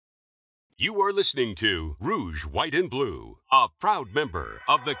You are listening to Rouge, White, and Blue, a proud member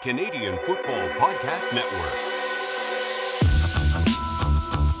of the Canadian Football Podcast Network.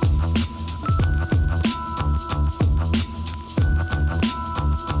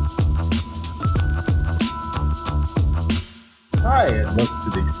 Hi, and welcome to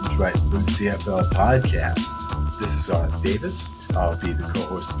the Rouge, White, and Blue CFL podcast. This is Honest Davis. I'll be the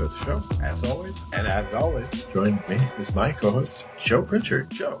co-host for the show, as always. And as always, joining me is my co-host, Joe Pritchard.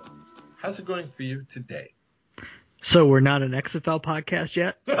 Joe, how's it going for you today? So we're not an XFL podcast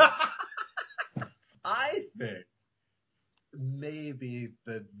yet? I think maybe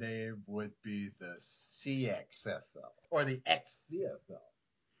the name would be the CXFL or the XFL.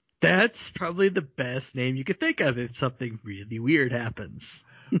 That's probably the best name you could think of if something really weird happens.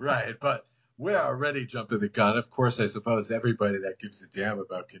 Right, but we're already jumping the gun. Of course, I suppose everybody that gives a damn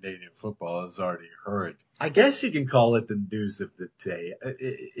about Canadian football has already heard. I guess you can call it the news of the day.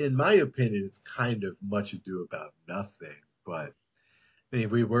 In my opinion, it's kind of much ado about nothing. But I mean,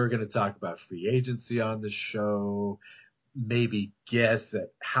 we were going to talk about free agency on the show, maybe guess at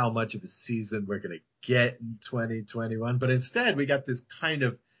how much of a season we're going to get in 2021. But instead, we got this kind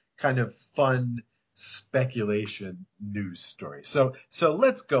of fun speculation news story. So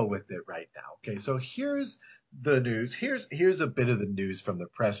let's go with it right now. Okay, so here's the news. Here's a bit of the news from the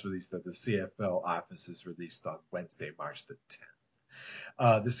press release that the CFL offices released on Wednesday, March the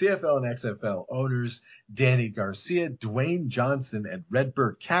 10th. The CFL and XFL owners, Danny Garcia, Dwayne Johnson, and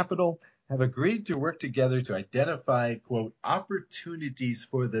Redbird Capital have agreed to work together to identify, quote, opportunities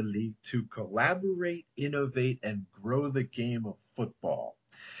for the league to collaborate, innovate, and grow the game of football.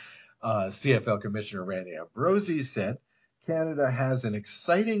 CFL Commissioner Randy Ambrosie said, Canada has an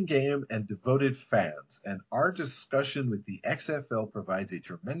exciting game and devoted fans, and our discussion with the XFL provides a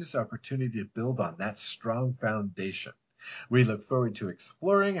tremendous opportunity to build on that strong foundation. We look forward to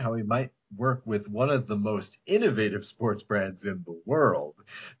exploring how we might work with one of the most innovative sports brands in the world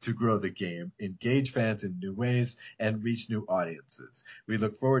to grow the game, engage fans in new ways, and reach new audiences. We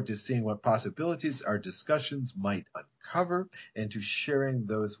look forward to seeing what possibilities our discussions might uncover and to sharing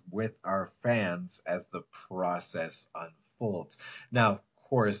those with our fans as the process unfolds. Now, of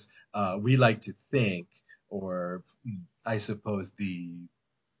course, we like to think, or I suppose the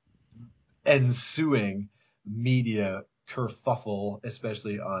ensuing media kerfuffle,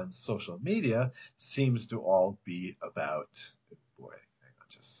 especially on social media, seems to all be about, hang on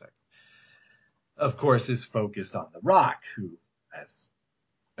just a second, of course, is focused on The Rock, who, as,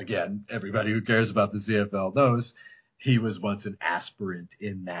 again, everybody who cares about the CFL knows, he was once an aspirant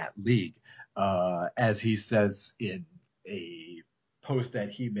in that league. As he says in a post that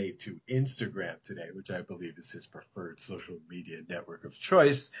he made to Instagram today, which I believe is his preferred social media network of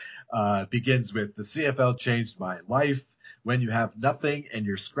choice, begins with, the CFL changed my life. When you have nothing and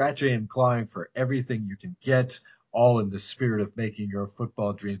you're scratching and clawing for everything you can get, all in the spirit of making your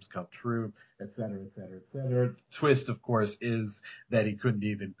football dreams come true, etc., etc., etc. The twist, of course, is that he couldn't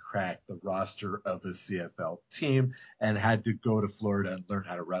even crack the roster of a CFL team and had to go to Florida and learn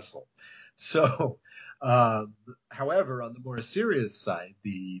how to wrestle. So, however, on the more serious side,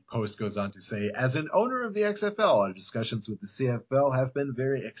 the post goes on to say, as an owner of the XFL, our discussions with the CFL have been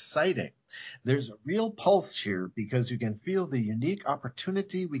very exciting. There's a real pulse here because you can feel the unique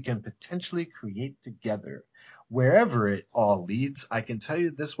opportunity we can potentially create together. Wherever it all leads, I can tell you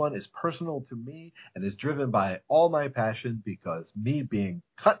this one is personal to me and is driven by all my passion because me being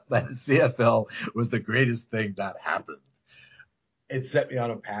cut by the CFL was the greatest thing that happened. It set me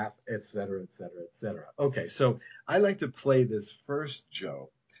on a path, et cetera, et cetera, et cetera. Okay, so I like to play this first, Joe,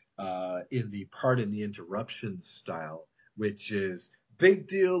 in the pardon the interruption style, which is big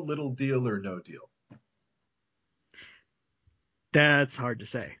deal, little deal, or no deal. That's hard to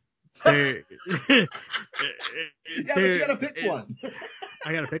say. Yeah, but you gotta pick one.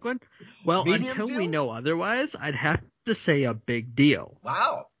 I gotta pick one? Well, Medium until deal? we know otherwise, I'd have to say a big deal.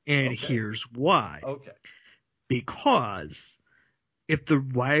 Wow. And Okay. here's why. Okay. Because if the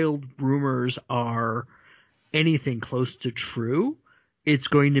wild rumors are anything close to true, it's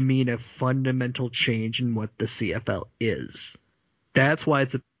going to mean a fundamental change in what the CFL is. That's why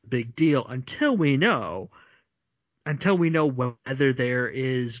it's a big deal until we know whether there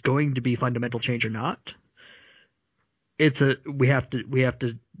is going to be fundamental change or not. We have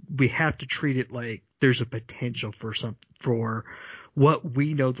to treat it like there's a potential for what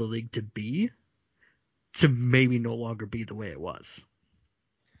we know the league to be to maybe no longer be the way it was.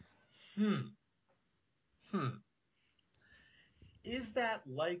 Is that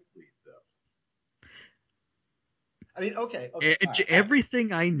likely, though? I mean, okay.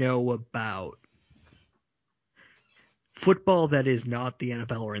 Everything I know about football that is not the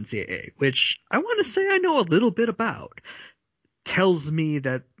NFL or NCAA, which I want to say I know a little bit about, tells me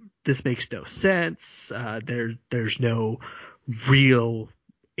that this makes no sense. There's no real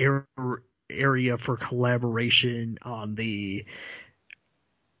area for collaboration on the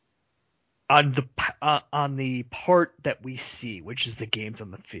part that we see, which is the games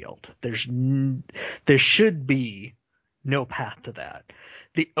on the field. There should be no path to that.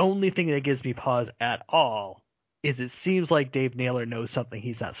 The only thing that gives me pause at all is it seems like Dave Naylor knows something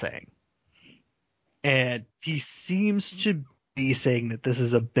he's not saying. And he seems to be saying that this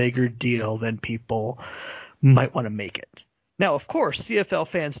is a bigger deal than people might want to make it. Now, of course, CFL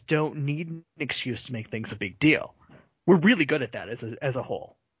fans don't need an excuse to make things a big deal. We're really good at that as a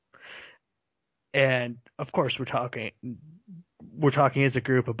whole. And of course, we're talking as a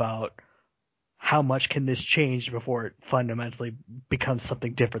group about how much can this change before it fundamentally becomes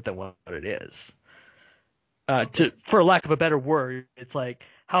something different than what it is. For lack of a better word, it's like,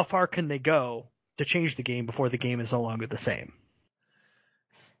 how far can they go to change the game before the game is no longer the same?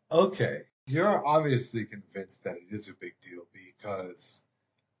 Okay, you're obviously convinced that it is a big deal because,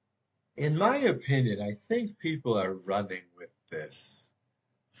 in my opinion, I think people are running with this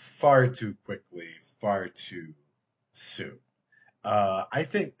far too quickly, far too soon. I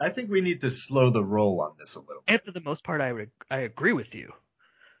think we need to slow the roll on this a little bit. And for the most part, I agree with you.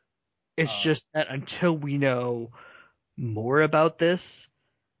 It's just that until we know more about this,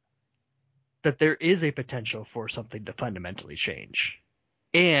 that there is a potential for something to fundamentally change.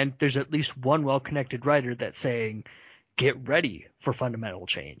 And there's at least one well-connected writer that's saying, get ready for fundamental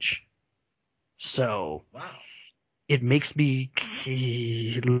change. So Wow. It makes me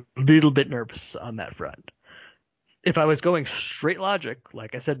a little bit nervous on that front. If I was going straight logic,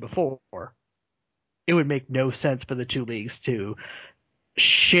 like I said before, it would make no sense for the two leagues to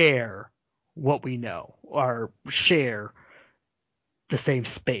share what we know or share the same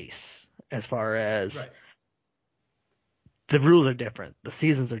space as far as the rules are different, the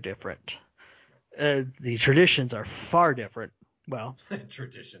seasons are different, the traditions are far different. Well,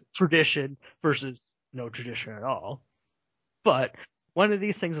 tradition versus no tradition at all. But one of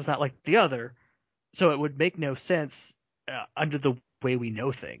these things is not like the other, so it would make no sense under the way we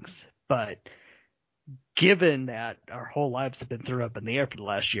know things. But given that our whole lives have been thrown up in the air for the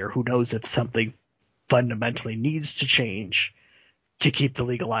last year, who knows if something fundamentally needs to change to keep the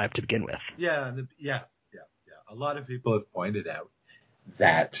league alive to begin with. Yeah. A lot of people have pointed out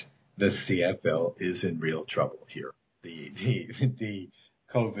that the CFL is in real trouble here. The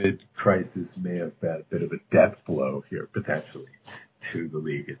COVID crisis may have been a bit of a death blow here, potentially, to the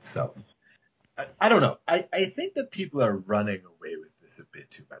league itself. I don't know. I think that people are running away with this a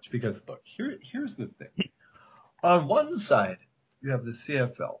bit too much because, look, here's the thing. On one side, you have the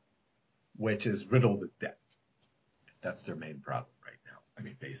CFL, which is riddled with debt. That's their main problem right now. I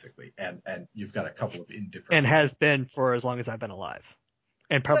mean, basically. And you've got a couple of indifferent... And has been for as long as I've been alive.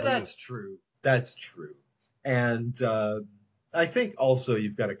 And probably... Yeah, that's true. That's true. And I think also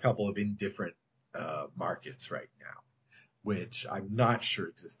you've got a couple of indifferent markets right now, which I'm not sure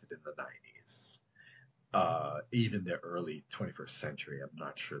existed in the 90s. Even the early 21st century, I'm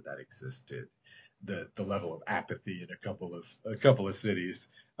not sure that existed. The level of apathy in a couple of cities.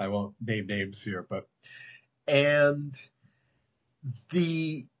 I won't name names here, but and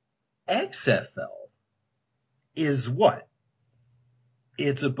the XFL is what?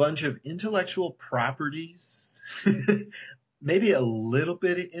 It's a bunch of intellectual properties, maybe a little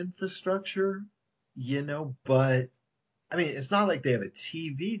bit of infrastructure, but I mean, it's not like they have a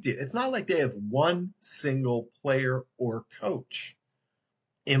TV deal. It's not like they have one single player or coach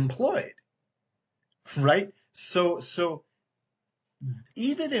employed, right? So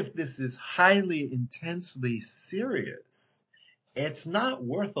even if this is highly intensely serious, it's not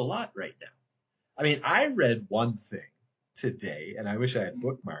worth a lot right now. I mean, I read one thing today, and I wish I had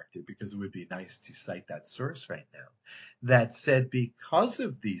bookmarked it because it would be nice to cite that source right now, that said because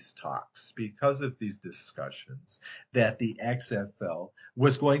of these talks, because of these discussions, that the XFL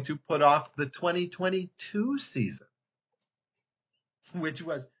was going to put off the 2022 season, which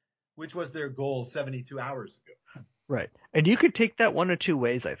was their goal 72 hours ago. Right. And you could take that one of two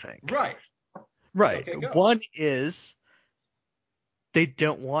ways, I think. Right. Okay, one is they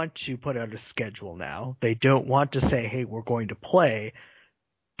don't want to put out a schedule now. They don't want to say, hey, we're going to play,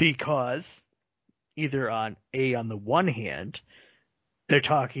 because either on the one hand, they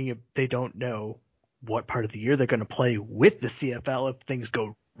don't know what part of the year they're going to play with the CFL if things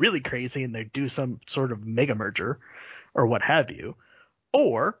go really crazy and they do some sort of mega merger or what have you.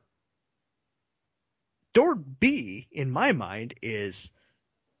 Or door B, in my mind, is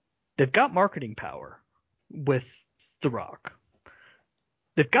they've got marketing power with The Rock.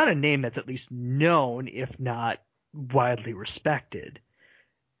 They've got a name that's at least known, if not widely respected.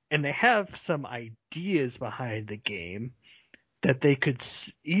 And they have some ideas behind the game that they could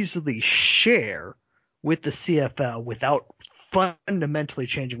easily share with the CFL without fundamentally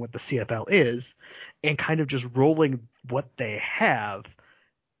changing what the CFL is, and kind of just rolling what they have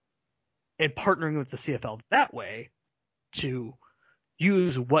and partnering with the CFL that way to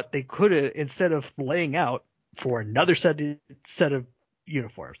use what they could have, instead of laying out for another set of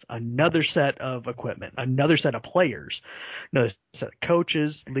uniforms, another set of equipment, another set of players, another set of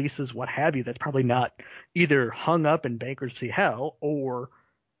coaches, leases, what have you, that's probably not either hung up in bankruptcy hell or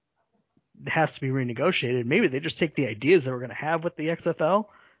has to be renegotiated. Maybe they just take the ideas that we're going to have with the XFL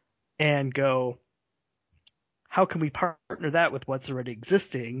and go, how can we partner that with what's already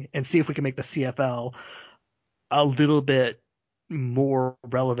existing and see if we can make the CFL a little bit more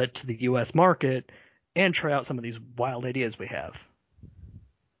relevant to the U.S. market and try out some of these wild ideas we have.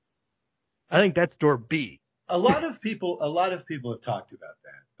 I think that's door B. A lot of people have talked about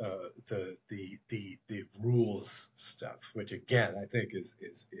that, the rules stuff, which again I think is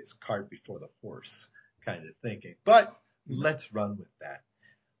cart before the horse kind of thinking. But let's run with that.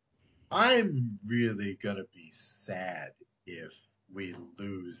 I'm really gonna be sad if we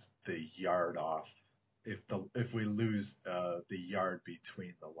lose the yard off, if we lose the yard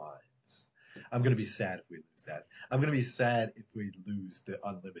between the lines. I'm gonna be sad if we lose that. I'm gonna be sad if we lose the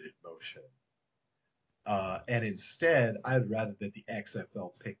unlimited motion. And instead, I'd rather that the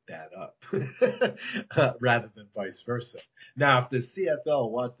XFL pick that up rather than vice versa. Now, if the CFL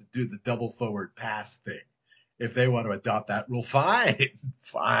wants to do the double forward pass thing, if they want to adopt that rule, fine.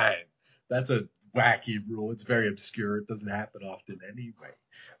 That's a wacky rule. It's very obscure. It doesn't happen often anyway.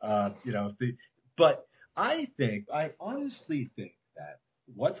 But I honestly think that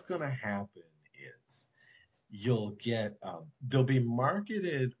what's going to happen is you'll get, they'll be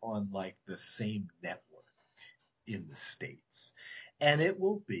marketed on like the same network in the States, and it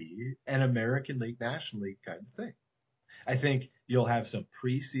will be an American League, National League kind of thing. I think you'll have some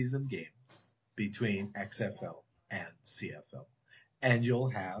preseason games between XFL and CFL, and you'll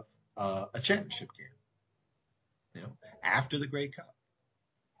have a championship game, after the Grey Cup,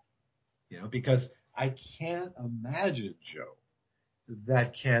 because I can't imagine, Joe,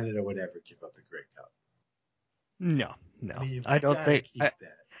 that Canada would ever give up the Grey Cup. No. I mean, I don't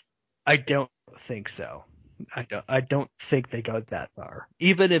think so. I don't think they go that far.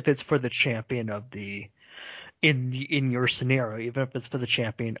 Even if it's for the champion of in your scenario, even if it's for the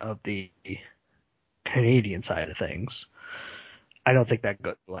champion of the Canadian side of things, I don't think that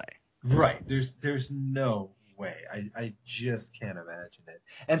goes away. Right. There's no way. I just can't imagine it.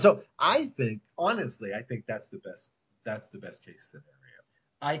 And so I think that's the best case scenario.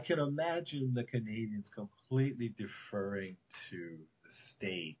 I can imagine the Canadians completely deferring to the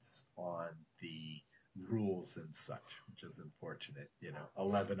States on the rules and such, which is unfortunate,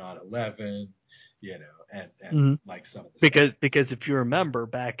 11 on 11, and like some of the because if you remember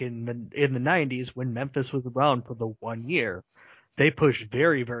back in the 90s when Memphis was around for the 1 year, they pushed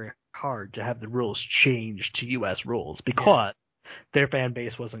very, very hard to have the rules changed to U.S. rules because their fan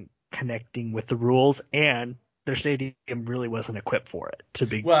base wasn't connecting with the rules and their stadium really wasn't equipped for it to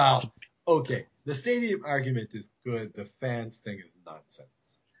be. Well, okay, the stadium argument is good. The fans thing is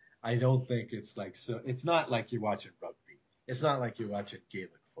nonsense. I don't think it's like so. It's not like you're watching rugby. It's not like you're watching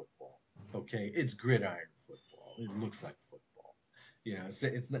Gaelic football. Okay, it's gridiron football. It looks like football.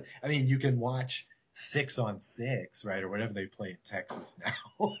 It's not. I mean, you can watch 6-on-6, right, or whatever they play in Texas now.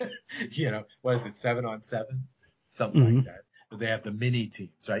 What is it, 7-on-7, something like that. But they have the mini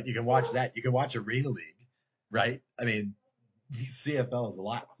teams, right? You can watch that. You can watch Arena League, right? I mean, CFL is a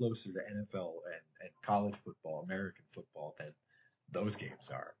lot closer to NFL and college football, American football, than those games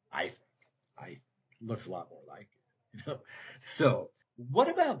are, I think. Looks a lot more like it, So what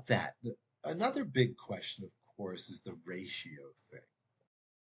about that? Another big question, of course, is the ratio thing.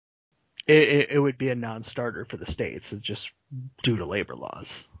 It would be a non-starter for the States, just due to labor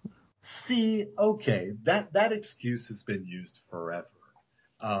laws. See, okay, that excuse has been used forever,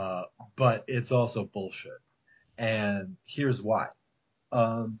 but it's also bullshit. And here's why.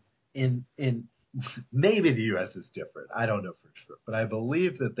 In maybe the U.S. is different. I don't know for sure, but I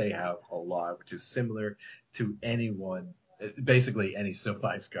believe that they have a law which is similar to basically any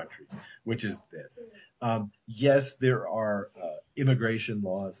civilized country, which is this. Yes, there are immigration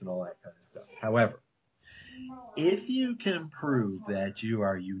laws and all that kind of stuff. However, if you can prove that you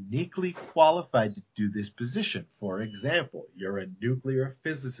are uniquely qualified to do this position, for example, you're a nuclear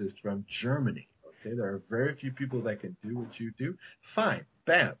physicist from Germany. Okay, there are very few people that can do what you do. Fine,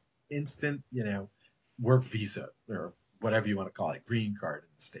 bam, instant, work visa or whatever you want to call it, green card in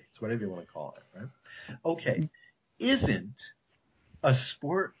the States, whatever you want to call it, right? Okay, isn't a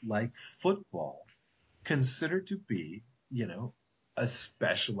sport like football considered to be, a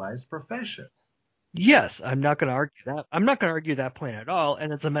specialized profession? Yes, I'm not going to argue that. I'm not going to argue that point at all.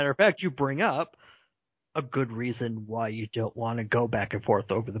 And as a matter of fact, you bring up a good reason why you don't want to go back and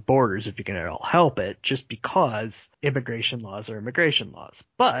forth over the borders if you can at all help it, just because immigration laws are immigration laws.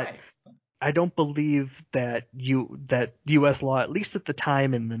 But Right. I don't believe that U.S. law, at least at the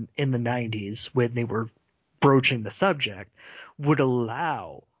time in the 90s when they were broaching the subject, would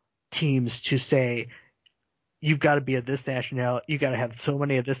allow teams to say, you've got to be of this nationality, you got to have so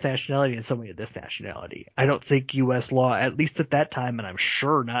many of this nationality and so many of this nationality. I don't think U.S. law, at least at that time, and I'm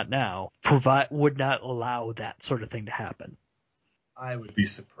sure not now, would not allow that sort of thing to happen. I would be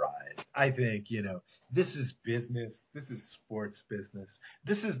surprised. I think, this is business. This is sports business.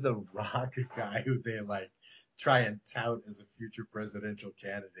 This is the Rock guy who they try and tout as a future presidential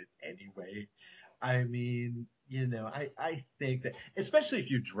candidate anyway. I mean, I think that, especially if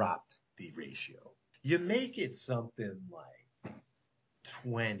you dropped the ratio, you make it something like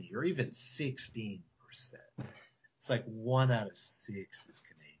 20 or even 16%. It's like 1 out of 6 is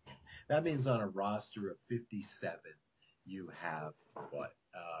Canadian. That means on a roster of 57, you have what,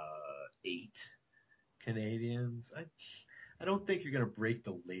 8 Canadians. I don't think you're going to break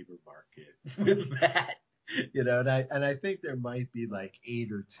the labor market with that, and I think there might be like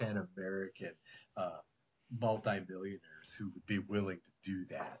 8 or 10 American multimillionaires who would be willing to do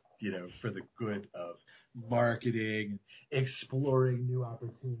that, for the good of marketing, exploring new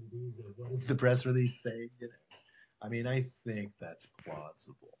opportunities. And what does the press release say? I mean, I think that's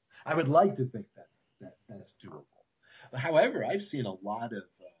plausible. I would like to think that's doable. However, I saw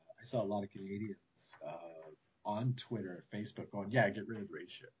a lot of Canadians on Twitter and Facebook going, yeah, get rid of the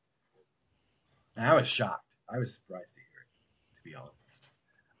ratio. And I was shocked. I was surprised to hear it, to be honest.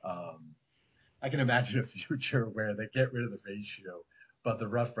 I can imagine a future where they get rid of the ratio, but the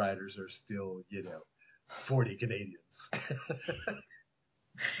Rough Riders are still, 40 Canadians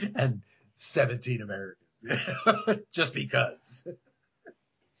and 17 Americans, just because.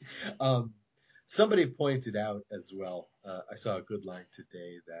 Somebody pointed out as well, I saw a good line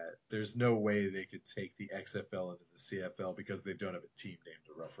today, that there's no way they could take the XFL into the CFL because they don't have a team named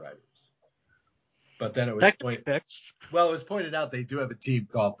the Rough Riders. But then it was pointed out they do have a team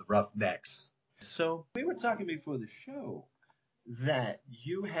called the Roughnecks. So we were talking before the show that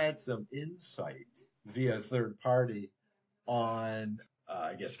you had some insight via a third party on,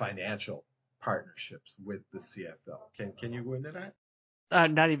 I guess, financial partnerships with the CFL. Can you go into that?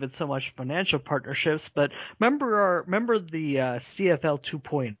 Not even so much financial partnerships, but remember the CFL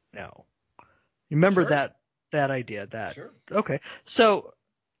 2.0. You remember Sure. that idea? That Sure. Okay. So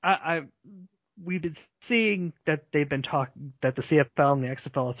we've been seeing that they've been talking that the CFL and the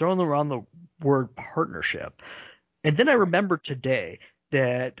XFL are throwing around the word partnership, and then I remembered today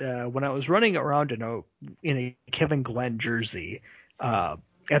that when I was running around in a Kevin Glenn jersey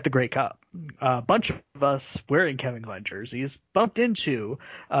at the Grey Cup, a bunch of us wearing Kevin Glenn jerseys bumped into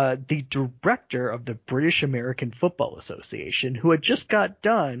the director of the British American Football Association, who had just got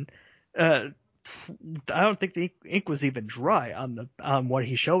done. I don't think the ink was even dry on what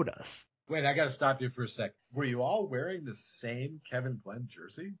he showed us. Wait, I got to stop you for a sec. Were you all wearing the same Kevin Glenn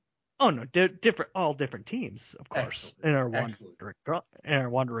jersey? Oh no, all different teams, of course, in our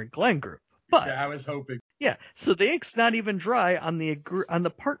Wandering Glen group. But yeah, I was hoping. Yeah, so the ink's not even dry on the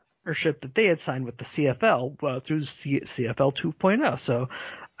partnership that they had signed with the CFL through CFL 2.0. So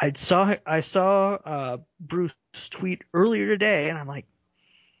I saw Bruce tweet earlier today, and I'm like,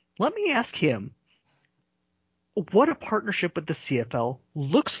 let me ask him what a partnership with the CFL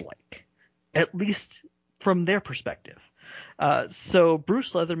looks like, at least from their perspective. So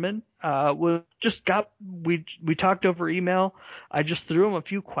Bruce Leatherman we talked over email. I just threw him a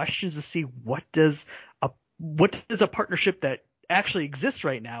few questions to see what does a partnership that actually exists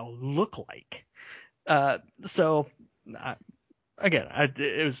right now look like. Again,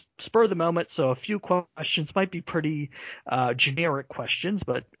 it was spur of the moment, so a few questions might be pretty generic questions,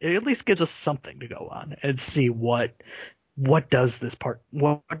 but it at least gives us something to go on and see what does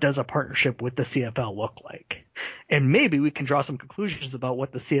a partnership with the CFL look like, and maybe we can draw some conclusions about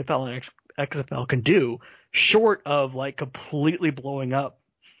what the CFL and XFL can do, short of completely blowing up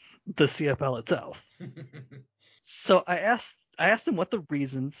the CFL itself. So I asked him what the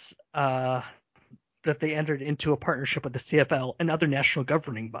reasons that they entered into a partnership with the CFL and other national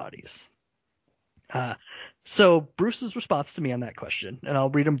governing bodies. So Bruce's response to me on that question, and I'll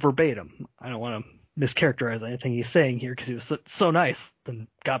read him verbatim. I don't want to mischaracterize anything he's saying here because he was so nice and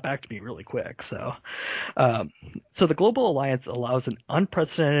got back to me really quick. So the Global Alliance allows an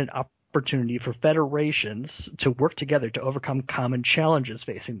unprecedented opportunity for federations to work together to overcome common challenges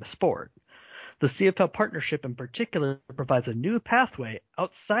facing the sport. The CFL partnership in particular provides a new pathway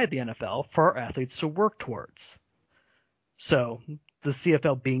outside the NFL for our athletes to work towards. So the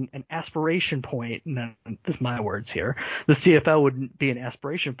CFL being an aspiration point, and this is my words here, the CFL would be an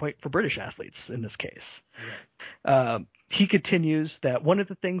aspiration point for British athletes in this case. Yeah. He continues that one of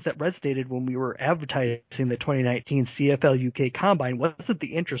the things that resonated when we were advertising the 2019 CFL UK Combine wasn't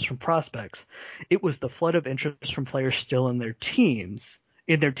the interest from prospects. It was the flood of interest from players still in their teens.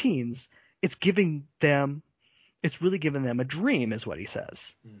 It's really given them a dream, is what he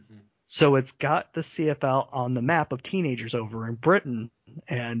says. Mm-hmm. So it's got the CFL on the map of teenagers over in Britain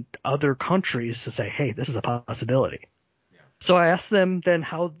and other countries to say, hey, this is a possibility. Yeah. So I asked them then,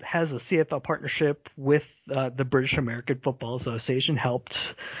 how has a CFL partnership with the British American Football Association helped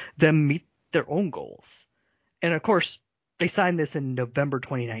them meet their own goals? And of course, they signed this in November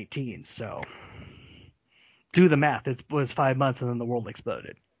 2019. So do the math. It was 5 months and then the world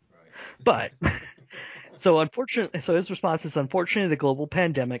exploded. But so his response is, unfortunately, the global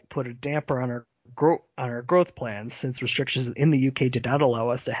pandemic put a damper on our growth plans since restrictions in the UK did not allow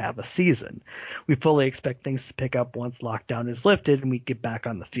us to have a season. We fully expect things to pick up once lockdown is lifted and we get back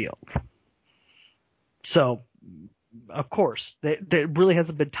on the field. So, of course, there really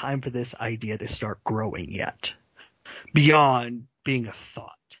hasn't been time for this idea to start growing yet, beyond being a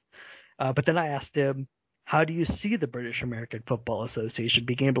thought. But then I asked him, how do you see the British American Football Association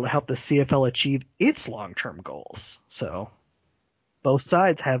being able to help the CFL achieve its long-term goals? So both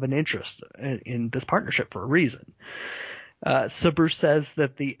sides have an interest in this partnership for a reason. So Bruce says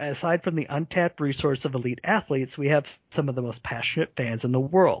that aside from the untapped resource of elite athletes, we have some of the most passionate fans in the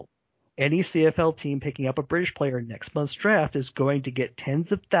world. Any CFL team picking up a British player in next month's draft is going to get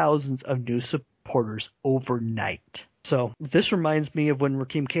tens of thousands of new supporters overnight. So this reminds me of when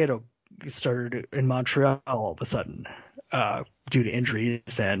Raheem Cato started in Montreal all of a sudden due to injuries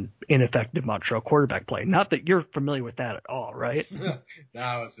and ineffective Montreal quarterback play. Not that you're familiar with that at all, right?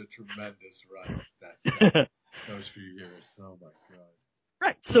 That was a tremendous run, those few years. Oh, my God.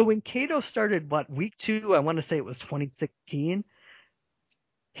 Right. So when Cato started, week 2, I want to say it was 2016,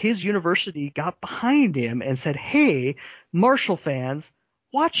 his university got behind him and said, hey, Marshall fans,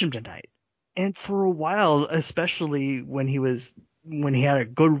 watch him tonight. And for a while, especially when he had a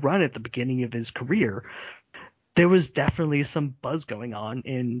good run at the beginning of his career, there was definitely some buzz going on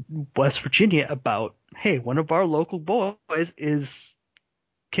in West Virginia about, hey, one of our local boys is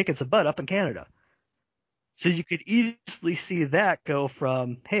kicking some butt up in Canada. So you could easily see that go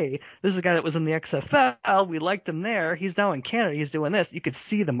from, hey, this is a guy that was in the XFL, we liked him there, he's now in Canada, he's doing this. You could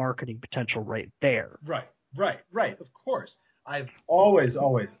see the marketing potential right there. Right, of course. I've always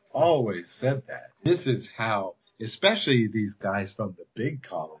said that. This is how, especially these guys from the big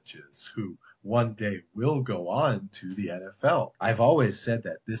colleges who one day will go on to the NFL. I've always said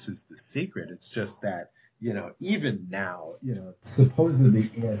that this is the secret. It's just that, even now, supposedly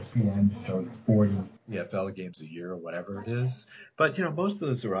ESPN shows 40 CFL games a year or whatever it is. But, most of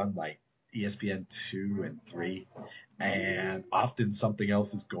those are on like ESPN 2 and 3. And often something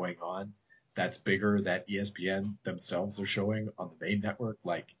else is going on that's bigger that ESPN themselves are showing on the main network,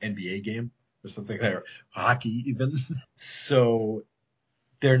 like NBA game or something there, hockey even. So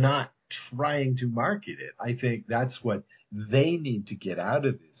they're not trying to market it. I think that's what they need to get out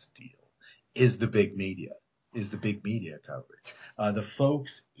of this deal is the big media coverage. The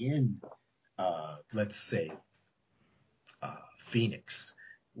folks in, let's say, Phoenix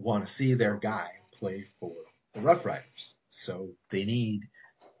want to see their guy play for the Rough Riders. So they need,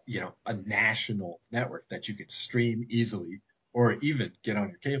 a national network that you can stream easily or even get on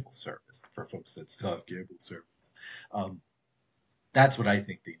your cable service for folks that still have cable service. That's what I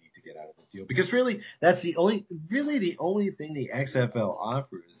think they need to get out of the deal, because really that's the only thing the XFL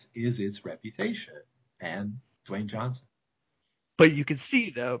offers is its reputation and Dwayne Johnson. But you could see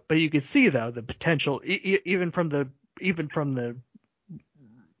though the potential even from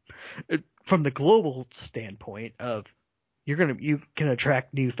the global standpoint of you can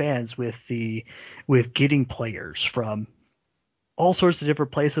attract new fans with getting players from all sorts of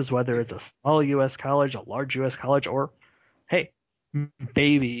different places, whether it's a small U.S. college, a large U.S. college, or hey,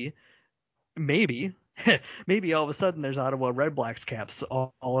 maybe all of a sudden there's Ottawa Red Blacks caps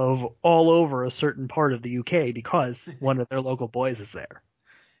all over a certain part of the UK because one of their local boys is there.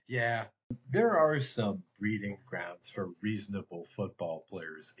 Yeah, there are some breeding grounds for reasonable football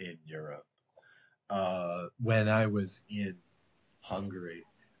players in Europe. When I was in Hungary,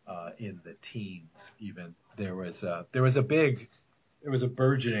 in the teens. Even there was a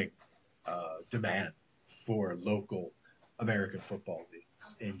burgeoning demand for local American football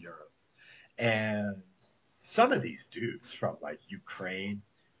leagues in Europe, and some of these dudes from like Ukraine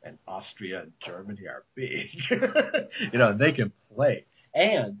and Austria and Germany are big, and they can play.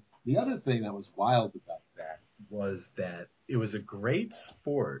 And the other thing that was wild about that was that it was a great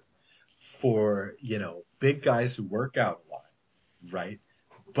sport for, big guys who work out a lot, right?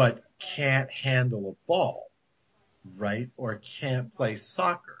 But can't handle a ball, right? Or can't play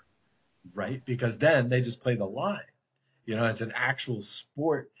soccer, right? Because then they just play the line. It's an actual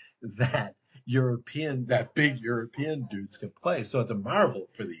sport that that big European dudes can play. So it's a marvel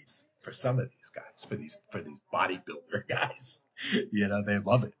for some of these guys, for these bodybuilder guys. They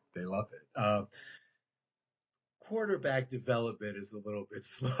love it. They love it. Quarterback development is a little bit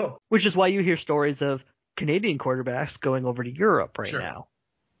slow. Which is why you hear stories of Canadian quarterbacks going over to Europe right Sure. now.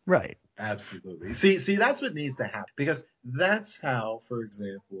 Right. Absolutely. See, that's what needs to happen, because that's how, for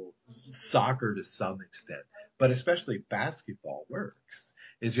example, soccer to some extent, but especially basketball works,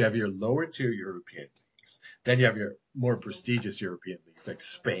 is you have your lower tier European leagues, then you have your more prestigious European leagues like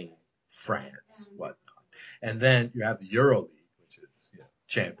Spain, France, whatnot, and then you have the Euro League, which is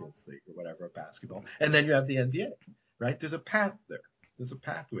Champions League or whatever of basketball, and then you have the NBA, right? There's a path there. There's a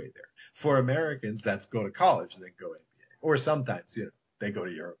pathway there. For Americans, that's go to college and then go NBA, or sometimes, they go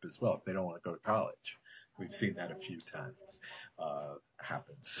to Europe as well if they don't want to go to college. We've seen that a few times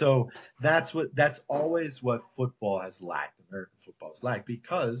happen. So that's always what football has lacked. American football has lacked,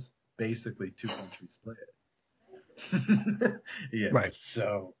 because basically two countries play it. Right.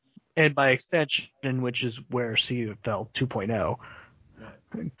 So, and by extension, which is where CFL 2.0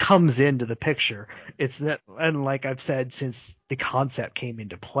 comes into the picture, it's that, and like I've said since the concept came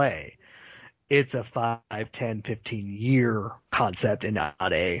into play, it's a 5, 10, 15-year concept and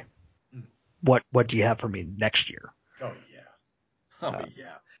not a what do you have for me next year? Oh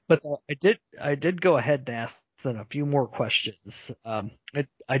yeah. But I did go ahead and ask them a few more questions.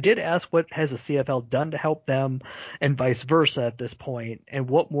 I did ask what has the CFL done to help them, and vice versa at this point, and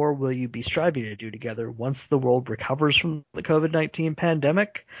what more will you be striving to do together once the world recovers from the COVID-19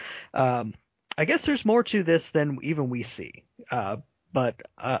 pandemic? I guess there's more to this than even we see. But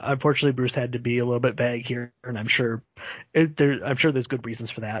unfortunately, Bruce had to be a little bit vague here, and I'm sure there's good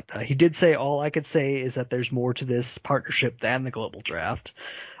reasons for that. He did say, all I could say is that there's more to this partnership than the global draft.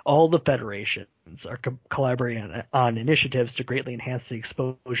 All the federations are collaborating on initiatives to greatly enhance the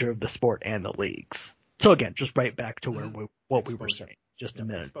exposure of the sport and the leagues. So again, just right back to where we were saying just a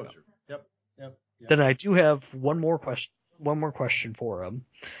minute ago. Yep. Then I do have one more question for him.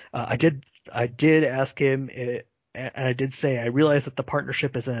 I did ask him. And I did say, I realize that the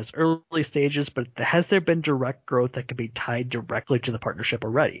partnership is in its early stages, but has there been direct growth that could be tied directly to the partnership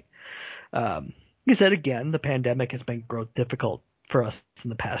already? He said, again, the pandemic has made growth difficult for us in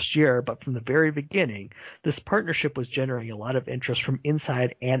the past year, but from the very beginning, this partnership was generating a lot of interest from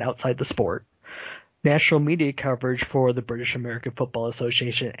inside and outside the sport. National media coverage for the British American Football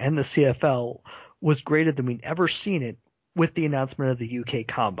Association and the CFL was greater than we'd ever seen it with the announcement of the UK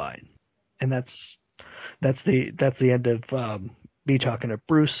Combine. And that's the end of me talking to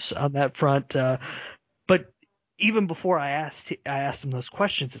Bruce on that front. But even before I asked him those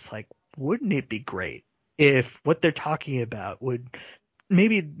questions, it's like, wouldn't it be great if what they're talking about would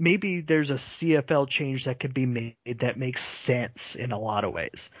maybe there's a CFL change that could be made that makes sense in a lot of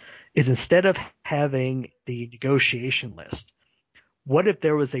ways, is instead of having the negotiation list, what if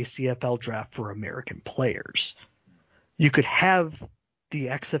there was a CFL draft for American players? You could have the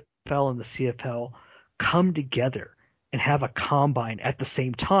XFL and the CFL come together and have a combine at the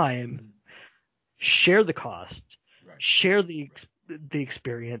same time, share the cost, share the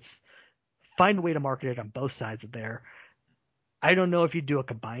experience, find a way to market it on both sides of there. I don't know if you do a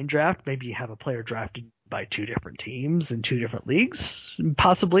combined draft. Maybe you have a player drafted by two different teams in two different leagues.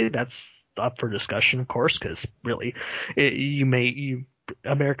 Possibly that's up for discussion, of course, because really,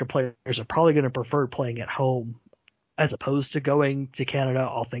 American players are probably going to prefer playing at home as opposed to going to Canada,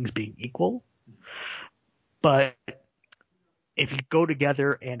 all things being equal. But if you go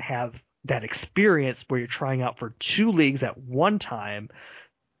together and have that experience where you're trying out for two leagues at one time,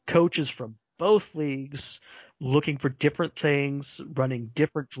 coaches from both leagues looking for different things, running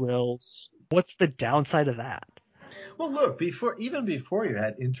different drills, what's the downside of that? Well, look, even before you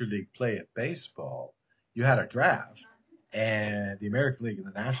had interleague play at baseball, you had a draft, and the American League and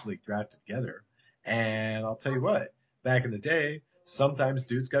the National League drafted together. And I'll tell you what, back in the day, sometimes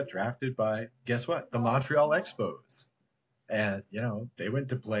dudes got drafted by, guess what, the Montreal Expos. And, they went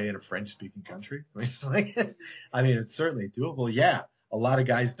to play in a French-speaking country. It's like, I mean, it's certainly doable. Yeah, a lot of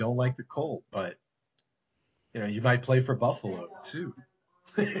guys don't like the cold, but you might play for Buffalo too.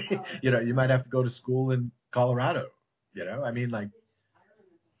 You might have to go to school in Colorado. I mean, like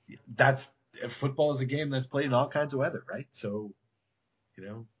that's football is a game that's played in all kinds of weather, right? So,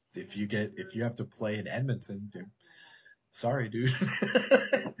 if you have to play in Edmonton, sorry, dude.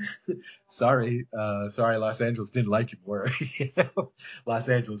 Sorry, Los Angeles didn't like you more. Los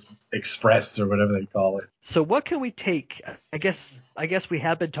Angeles Express or whatever they call it. So what can we take? I guess we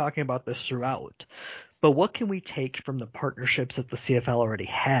have been talking about this throughout, but what can we take from the partnerships that the CFL already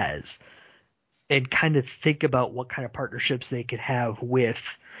has, and kind of think about what kind of partnerships they could have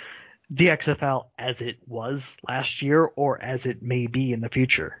with the XFL as it was last year or as it may be in the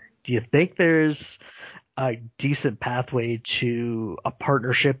future? Do you think there's a decent pathway to a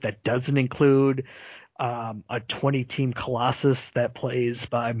partnership that doesn't include a 20-team Colossus that plays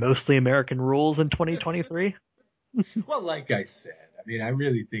by mostly American rules in 2023? Well, like I said, I mean, I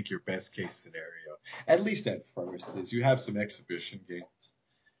really think your best case scenario, at least at first, is you have some exhibition games,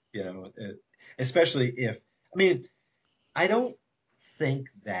 especially I don't think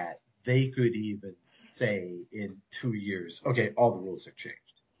that they could even say in 2 years, okay, all the rules have changed.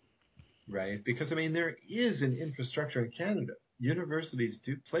 Right? Because, there is an infrastructure in Canada. Universities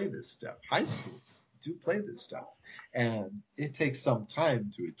do play this stuff. High schools do play this stuff. And it takes some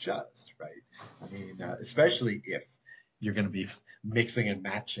time to adjust, right? Especially if you're going to be mixing and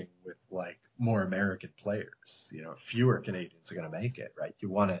matching with, like, more American players. Fewer Canadians are going to make it, right? You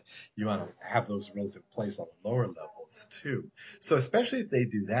want to have those rules in place on the lower levels, too. So especially if they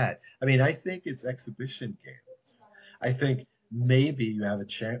do that, I think it's exhibition games. I think maybe you have a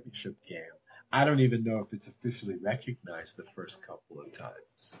championship game. I don't even know if it's officially recognized the first couple of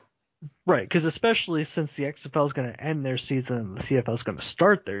times. Right, because especially since the XFL is going to end their season and the CFL is going to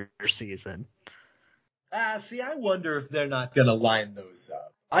start their season. See, I wonder if they're not going to line those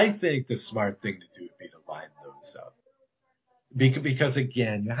up. I think the smart thing to do would be to line those up. Because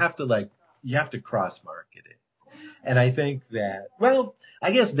again, you have to cross-market it. And I think that,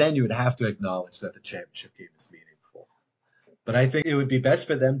 I guess then you would have to acknowledge that the championship game is meaningful. But I think it would be best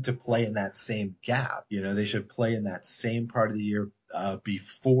for them to play in that same gap. They should play in that same part of the year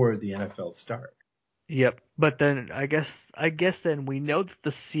before the NFL starts. Yep. But then I guess then we know that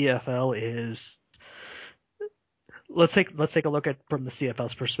the CFL is. Let's take a look at from the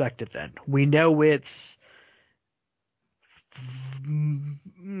CFL's perspective. Then we know it's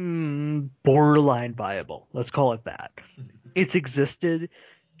borderline viable. Let's call it that. It's existed.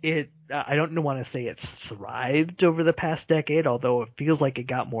 I don't want to say it's thrived over the past decade, although it feels like it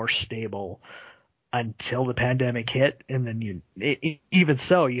got more stable until the pandemic hit. And then even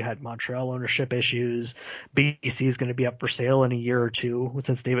so, you had Montreal ownership issues. BC is going to be up for sale in a year or two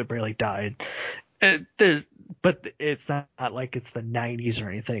since David Braley died. But it's not like it's the 90s or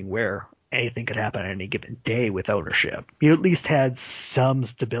anything where anything could happen on any given day with ownership. You at least had some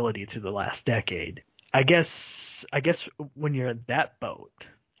stability through the last decade. I guess when you're in that boat,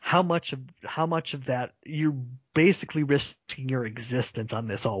 how much of that you're basically risking your existence on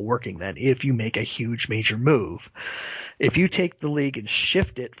this all working then if you make a huge major move. If you take the league and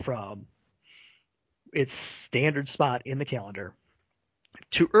shift it from its standard spot in the calendar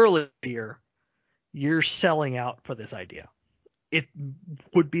to earlier, you're selling out for this idea. It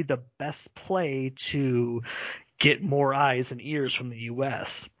would be the best play to get more eyes and ears from the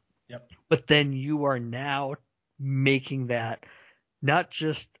US. Yep. But then you are now making that not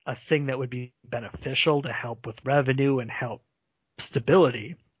just a thing that would be beneficial to help with revenue and help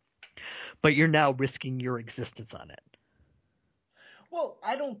stability, but you're now risking your existence on it. Well,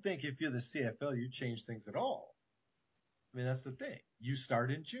 I don't think if you're the CFL, you change things at all. That's the thing. You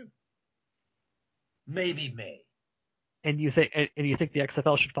start in June. Maybe May. And you think the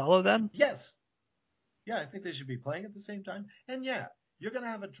XFL should follow then? Yes. Yeah, I think they should be playing at the same time. And yeah, you're going to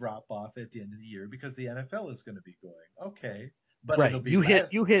have a drop off at the end of the year because the NFL is going to be going. Okay. But right. It'll be you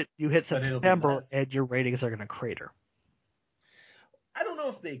less. hit September and your ratings are going to crater. I don't know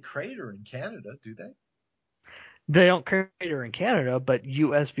if they crater in Canada, do they? They don't crater in Canada, but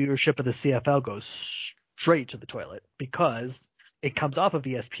US viewership of the CFL goes straight to the toilet because it comes off of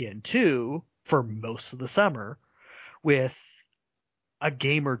ESPN2 for most of the summer with a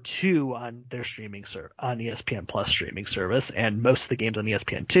game or two on their streaming on ESPN Plus streaming service, and most of the games on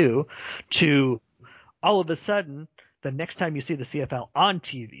ESPN2, to all of a sudden, the next time you see the CFL on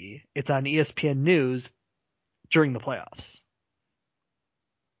TV, it's on ESPN News during the playoffs.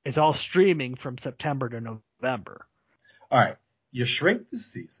 It's all streaming from September to November. All right. You shrink the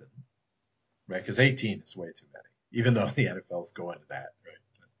season, right? Because 18 is way too many, even though the NFL's going to that, right?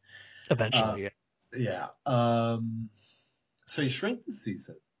 Eventually, yeah. So you shrink the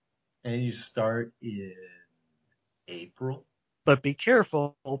season and you start in April. But be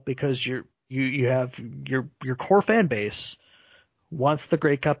careful because you have your core fan base wants the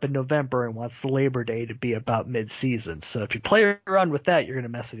Grey Cup in November and wants the Labor Day to be about mid-season. So if you play around with that, you're going to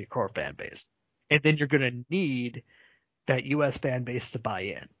mess with your core fan base. And then you're going to need that U.S. fan base to buy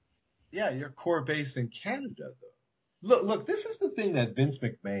in. Yeah, your core base in Canada, though. Look, this is the thing that Vince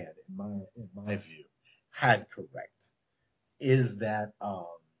McMahon, in my view, had correct, is that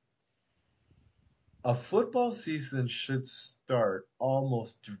a football season should start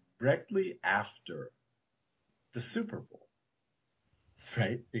almost directly after the Super Bowl,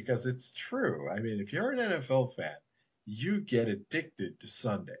 right? Because it's true. I mean, if you're an NFL fan, you get addicted to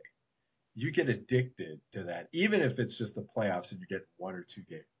Sunday. You get addicted to that, even if it's just the playoffs and you get 1 or 2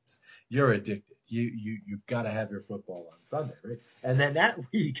 games. You're addicted. You've got to have your football on Sunday, right? And then that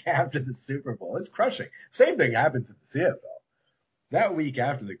week after the Super Bowl, it's crushing. Same thing happens in the CFL. That week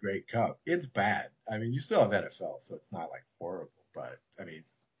after the Grey Cup, it's bad. I mean, you still have NFL, so it's not like horrible, but I mean,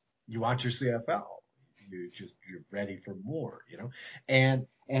 you want your CFL. You're ready for more, you know? And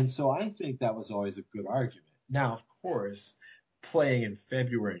so I think that was always a good argument. Now, of course, playing in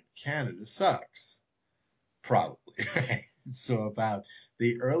February in Canada sucks. Probably, right? So about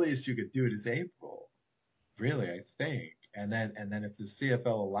the earliest you could do it is April, really, I think. And then if the CFL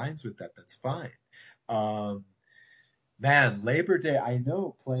aligns with that, that's fine. Man, Labor Day, I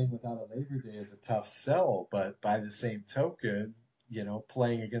know playing without a Labor Day is a tough sell, but by the same token, you know,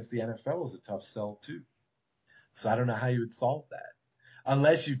 playing against the NFL is a tough sell too. So I don't know how you would solve that.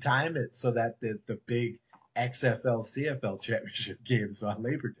 Unless you time it so that the big XFL, CFL championship games on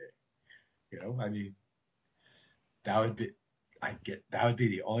Labor Day. You know, I mean, that would be,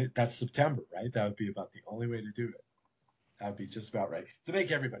 the only, that's September, right? That would be about the only way to do it. That would be just about right. To make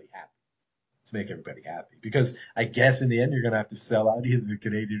everybody happy. Because I guess in the end, you're going to have to sell out either the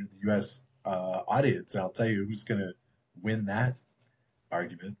Canadian or the U.S. Audience. And I'll tell you who's going to win that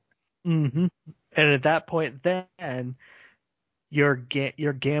argument. Mm-hmm. And at that point, then you're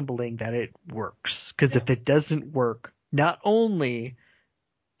gambling that it works. Because if it doesn't work, not only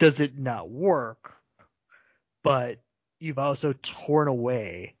does it not work, but you've also torn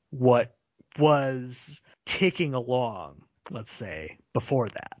away what was ticking along, let's say, before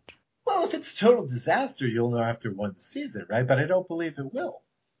that. Well, if it's a total disaster, you'll know after one season, right? But I don't believe it will.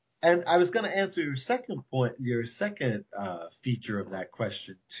 And I was going to answer your second point, your second feature of that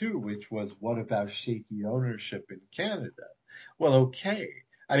question too, which was what about shaky ownership in Canada? Well, okay.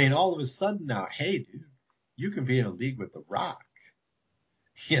 I mean, all of a sudden now, hey, dude, you can be in a league with The Rock.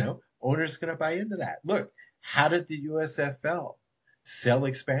 You know, owners going to buy into that. Look, how did the USFL sell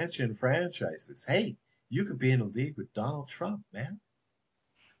expansion franchises? Hey, you could be in a league with Donald Trump, man.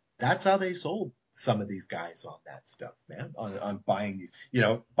 That's how they sold some of these guys on that stuff, man, on buying,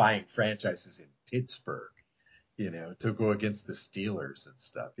 buying franchises in Pittsburgh, to go against the Steelers and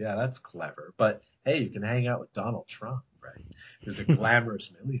stuff. Yeah, that's clever. But hey, you can hang out with Donald Trump, right? Who's a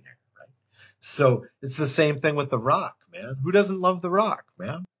glamorous millionaire, right? So it's the same thing with The Rock, man. Who doesn't love The Rock,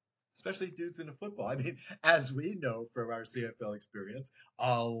 man? Especially dudes into football. I mean, as we know from our CFL experience,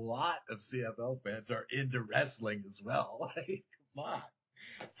 a lot of CFL fans are into wrestling as well. Come on.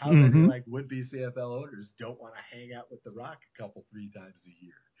 How many would-be CFL owners don't want to hang out with The Rock a couple, 3 times a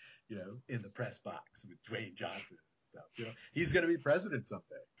year, in the press box with Dwayne Johnson and stuff. He's going to be president someday.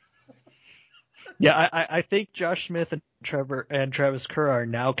 Yeah, I think Josh Smith and Travis Kerr are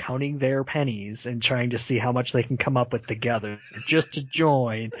now counting their pennies and trying to see how much they can come up with together just to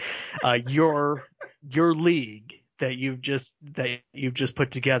join your league that you've just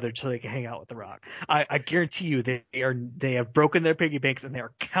put together so they can hang out with The Rock. I guarantee you they have broken their piggy banks and they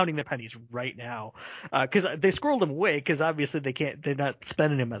are counting their pennies right now because they squirreled them away because obviously they're not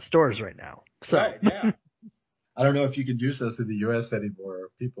spending them at stores right now. So. Right, yeah. I don't know if you can do this in the U.S. anymore.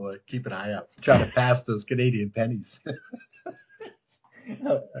 People keep an eye out, trying to pass those Canadian pennies.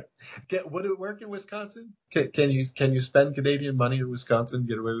 Would it work in Wisconsin? Can you spend Canadian money in Wisconsin and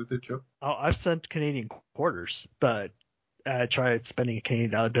get away with it, Joe? Oh, I've spent Canadian quarters, but try spending a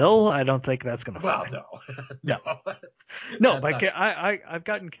Canadian dollar bill. I don't think that's going to fly. No. No, like I've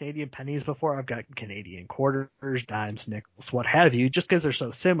gotten Canadian pennies before. I've gotten Canadian quarters, dimes, nickels, what have you, just because they're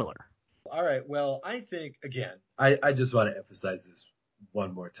so similar. All right. Well, I think, again, I just want to emphasize this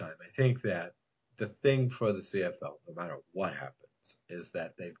one more time. I think that the thing for the CFL, no matter what happens, is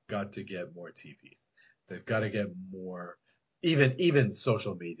that they've got to get more TV. They've got to get more, even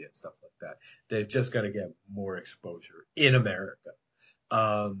social media and stuff like that. They've just got to get more exposure in America.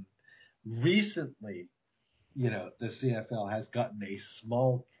 Recently, the CFL has gotten a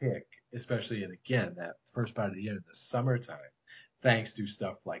small kick, especially in, again, that first part of the year in the summertime, thanks to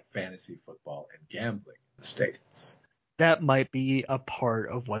stuff like fantasy football and gambling in the States. That might be a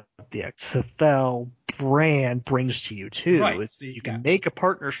part of what the XFL brand brings to you too. Right. Is See, you can make a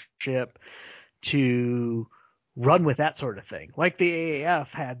partnership to run with that sort of thing. Like the AAF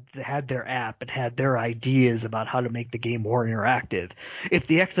had their app and had their ideas about how to make the game more interactive. If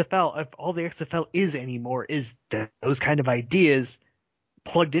all the XFL is anymore is those kind of ideas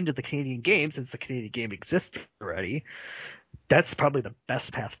plugged into the Canadian game, since the Canadian game exists already, that's probably the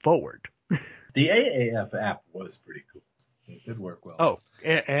best path forward. The AAF app was pretty cool. It did work well. Oh,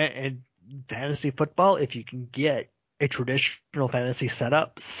 and fantasy football, if you can get a traditional fantasy set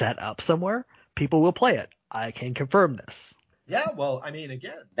up somewhere, people will play it. I can confirm this. Yeah, well, I mean,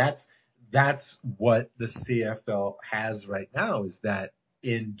 again, that's what the CFL has right now, is that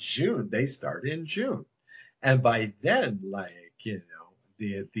in June, they start in June. And by then, like,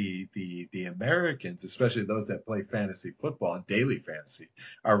 the Americans, especially those that play fantasy football and daily fantasy,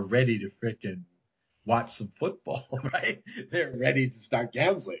 are ready to frickin' watch some football, right? They're ready to start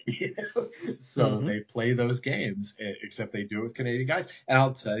gambling. So they play those games, except they do it with Canadian guys. And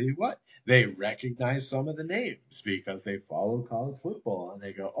I'll tell you what, they recognize some of the names because they follow college football, and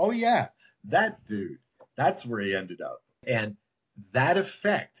they go, oh yeah, that dude, that's where he ended up. And that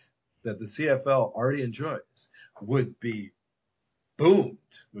effect that the CFL already enjoys would be boomed,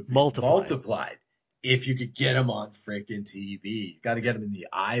 would be multiplied if you could get them on frickin' TV. You got to get them in the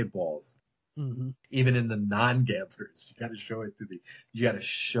eyeballs. Even in the non-gamblers, you got to show it to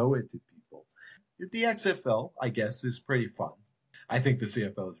people. The XFL, I guess, is pretty fun. I think the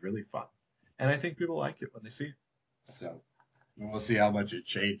CFL is really fun, and I think people like it when they see it. So we'll see how much it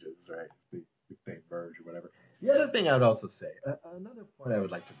changes, right? If they merge or whatever. The other thing I would also say, another point I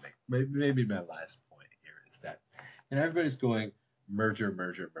would like to make, maybe my last point here, is that, everybody's going merger.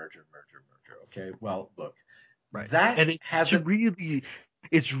 Okay, well, look, right. That and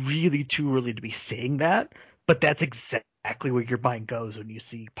it's really too early to be saying that, but that's exactly where your mind goes when you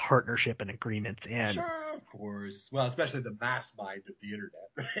see partnership and agreements. And sure, of course. Well, especially the mass mind of the internet,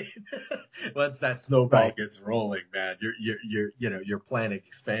 right? Once that snowball gets rolling, man, you're planning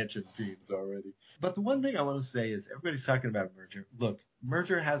expansion teams already. But the one thing I want to say is, everybody's talking about merger. Look,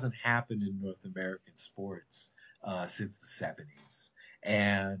 merger hasn't happened in North American sports since the 70s,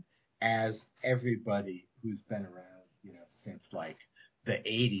 and as everybody who's been around, since like the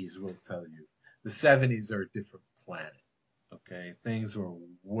 80s will tell you, the 70s are a different planet. Okay, things were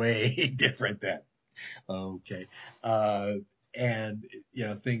way different then. Okay, and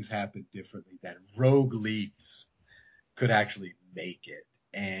things happened differently then. Rogue leagues could actually make it,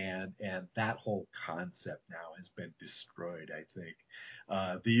 and that whole concept now has been destroyed. I think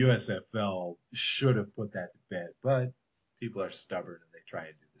the USFL should have put that to bed, but people are stubborn and they try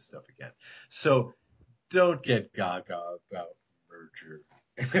and do this stuff again. So don't get gaga about merger.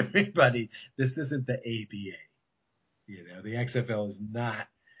 Everybody, this isn't the ABA. The XFL is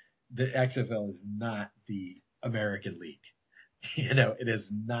not the American League. It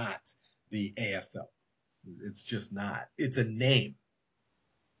is not the AFL. It's just not. It's a name.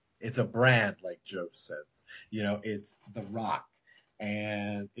 It's a brand, like Joe says. It's The Rock,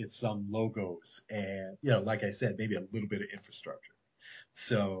 and it's some logos, and like I said, maybe a little bit of infrastructure.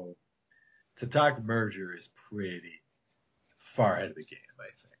 So to talk merger is pretty far ahead of the game,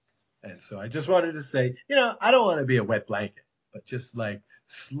 I think. And so I just wanted to say, I don't want to be a wet blanket, but just like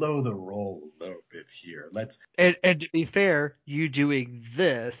slow the roll a little bit here. And to be fair, you doing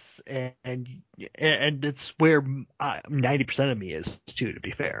this, and it's where 90% of me is too. To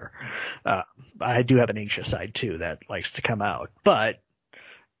be fair, I do have an anxious side too that likes to come out, but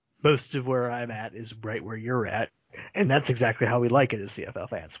most of where I'm at is right where you're at, and that's exactly how we like it as CFL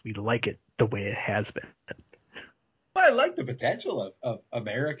fans. We like it the way it has been. Well, I like the potential of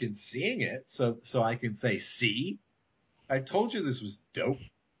Americans seeing it, so I can say, see, I told you this was dope.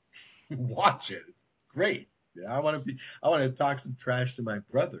 Watch it. It's great. I want to talk some trash to my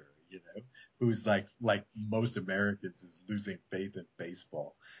brother, who's like most Americans, is losing faith in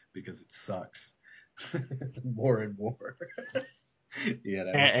baseball because it sucks more and more.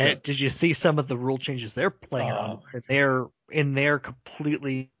 Did you see some of the rule changes they're playing on? They're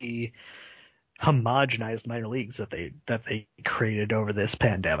completely homogenized minor leagues that they created over this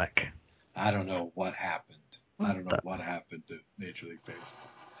pandemic. I don't know what happened. I don't know what happened to Major League Baseball.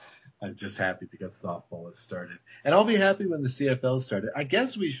 I'm just happy because softball has started. And I'll be happy when the CFL started. I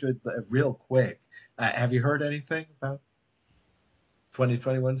guess we should, real quick, have you heard anything about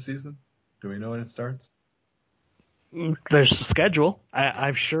 2021 season? Do we know when it starts? There's a schedule.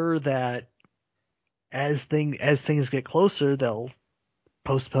 I'm sure that as things get closer, they'll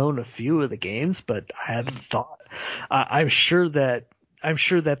postpone a few of the games, but I hadn't thought. I'm sure that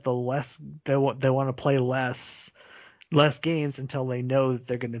the less they want to play less games until they know that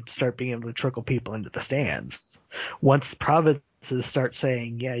they're going to start being able to trickle people into the stands. Once provinces start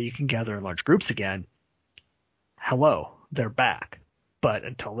saying, yeah, you can gather in large groups again, hello, they're back. But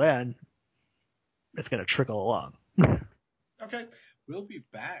until then, it's going to trickle along. Okay, we'll be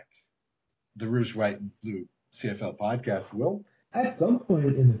back. The Rouge, White, and Blue CFL podcast will at some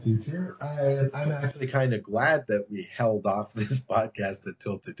point in the future. I'm actually kind of glad that we held off this podcast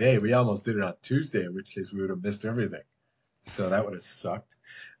until today. We almost did it on Tuesday, in which case we would have missed everything. So that would have sucked.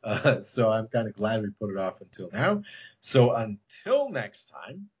 So I'm kind of glad we put it off until now. So until next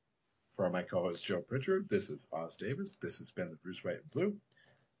time, for my co-host Joe Pritchard, this is Oz Davis. This has been the Rouge, White, and Blue.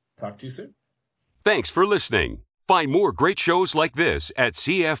 Talk to you soon. Thanks for listening. Find more great shows like this at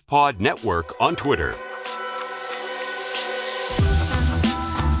CF Pod Network on Twitter.